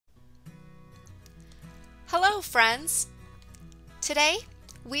Hello, friends! Today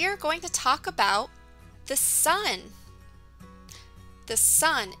we are going to talk about the sun. The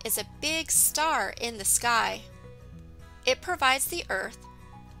sun is a big star in the sky. It provides the earth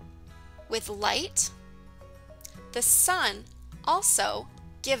with light. The sun also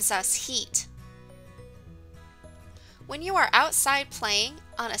gives us heat. When you are outside playing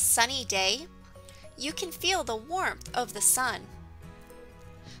on a sunny day, you can feel the warmth of the sun.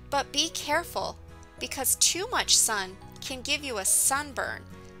 But be careful, because too much sun can give you a sunburn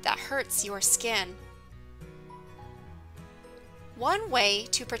that hurts your skin. One way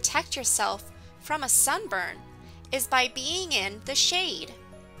to protect yourself from a sunburn is by being in the shade.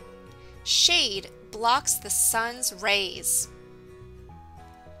 Shade blocks the sun's rays.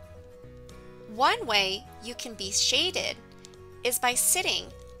 One way you can be shaded is by sitting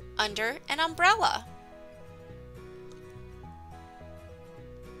under an umbrella.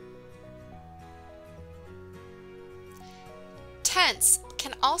 Tents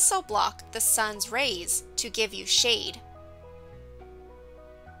can also block the sun's rays to give you shade.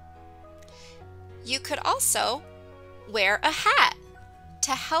 You could also wear a hat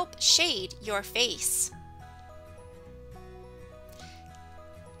to help shade your face.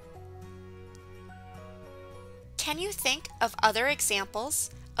 Can you think of other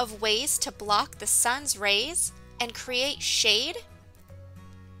examples of ways to block the sun's rays and create shade?